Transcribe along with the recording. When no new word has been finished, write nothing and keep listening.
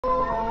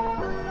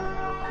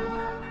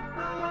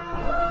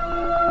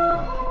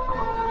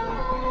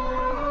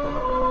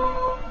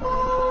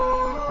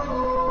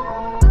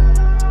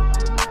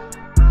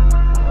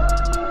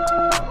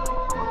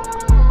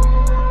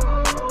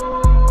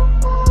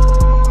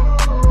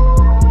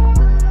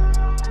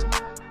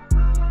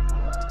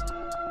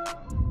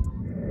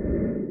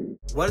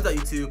What is up,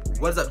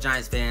 YouTube? What is up,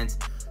 Giants fans?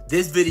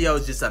 This video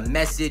is just a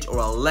message or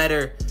a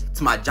letter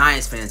to my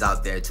Giants fans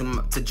out there,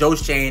 to Joe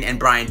Schoen and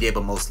Brian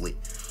Daboll mostly.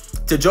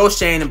 To Joe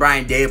Schoen and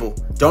Brian Daboll,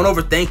 don't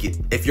overthink it.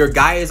 If your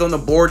guy is on the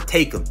board,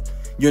 take him.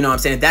 You know what I'm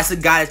saying? If that's a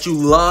guy that you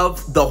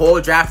love the whole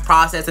draft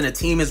process and the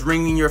team is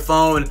ringing your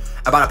phone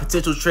about a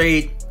potential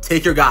trade,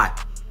 take your guy.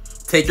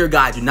 Take your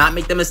guy. Do not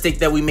make the mistake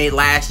that we made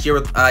last year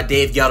with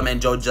Dave Gettleman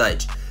and Joe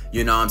Judge.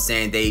 You know what I'm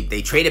saying?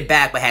 They traded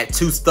back but had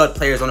two stud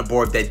players on the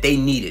board that they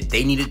needed.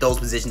 They needed those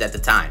positions at the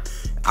time.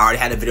 I already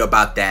had a video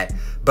about that.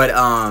 But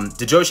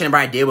to Joe Schoen and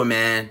Brian Daboll,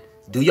 man,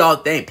 do y'all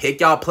thing. Pick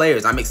y'all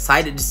players. I'm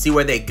excited to see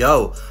where they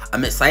go.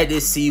 I'm excited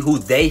to see who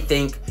they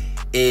think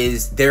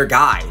is their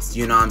guys.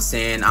 You know what I'm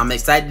saying? I'm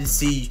excited to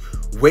see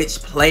which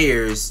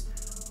players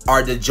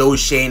are the Joe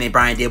Schoen and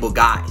Brian Daboll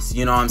guys.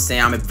 You know what I'm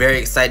saying? I'm very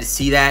excited to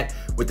see that.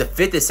 With the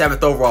 5th and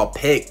 7th overall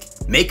pick,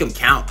 make them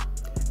count.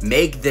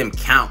 Make them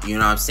count, you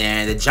know what I'm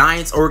saying? The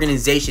Giants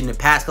organization in the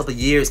past couple of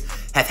years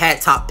have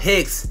had top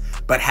picks,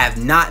 but have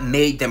not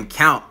made them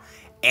count.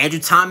 Andrew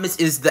Thomas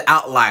is the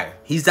outlier.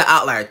 He's the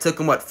outlier. It took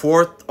him, what,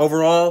 4th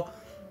overall?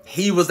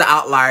 He was the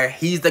outlier.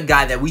 He's the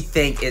guy that we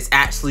think is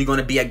actually going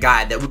to be a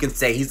guy that we can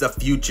say he's a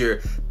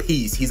future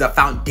piece. He's a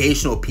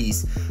foundational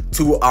piece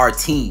to our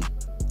team.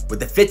 With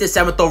the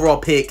 5th and 7th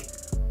overall pick,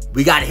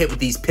 we got to hit with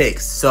these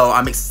picks. So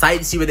I'm excited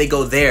to see where they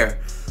go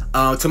there.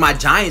 To my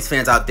Giants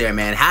fans out there,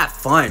 man, have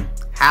fun.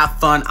 Have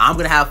fun. I'm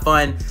going to have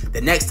fun.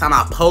 The next time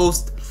I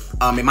post,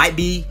 it might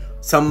be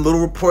some little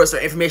reports or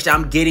information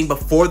I'm getting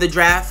before the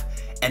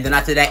draft. And then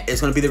after that,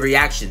 it's going to be the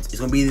reactions. It's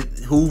going to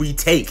be who we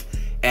take.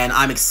 And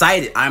I'm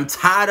excited. I'm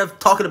tired of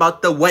talking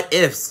about the what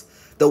ifs.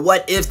 The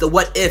what ifs, the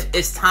what if.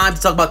 It's time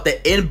to talk about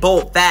the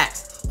in-bold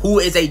facts. Who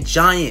is a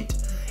Giant?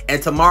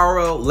 And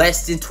tomorrow,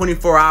 less than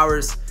 24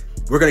 hours,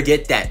 we're going to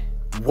get that.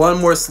 One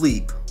more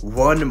sleep.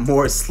 One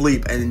more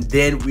sleep. And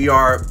then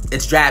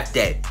it's draft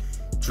day.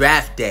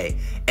 Draft day.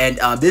 And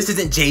this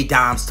isn't Jay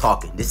Doms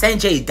talking. This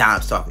ain't Jay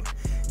Doms talking.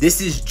 This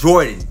is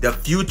Jordan, the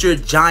future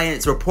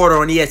Giants reporter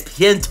on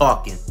ESPN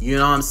talking. You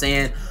know what I'm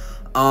saying?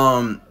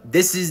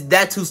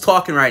 That's who's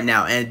talking right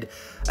now. And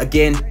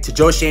again, to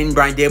Joe Schoen and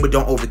Brian Daboll,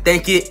 don't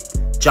overthink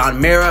it.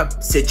 John Mara,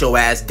 sit your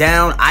ass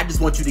down. I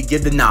just want you to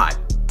give the nod.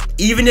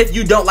 Even if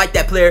you don't like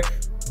that player,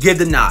 give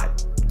the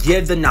nod.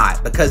 Give the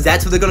nod. Because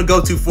that's who they're gonna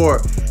go to for.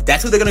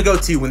 That's who they're gonna go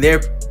to when they're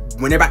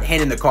about to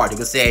hand in the card. They're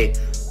gonna say,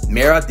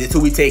 Mara, this is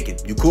who we taking.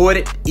 You cool with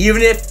it?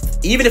 Even if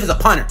it's a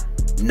punter,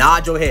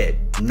 nod your head.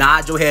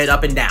 Nod your head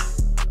up and down.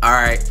 All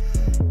right.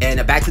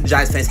 And back to the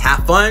Giants fans.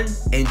 Have fun.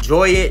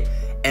 Enjoy it.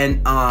 And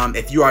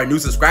if you are a new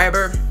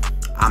subscriber,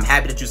 I'm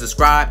happy that you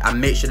subscribe. I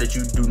make sure that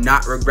you do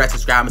not regret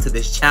subscribing to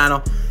this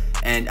channel.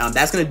 And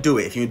that's going to do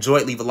it. If you enjoy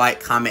it, leave a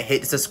like, comment,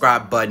 hit the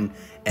subscribe button.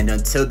 And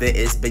until then,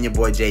 it's been your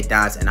boy, Jay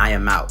Dons, and I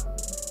am out.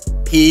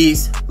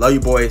 Peace. Love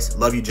you, boys.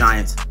 Love you,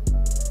 Giants.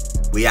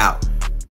 We out.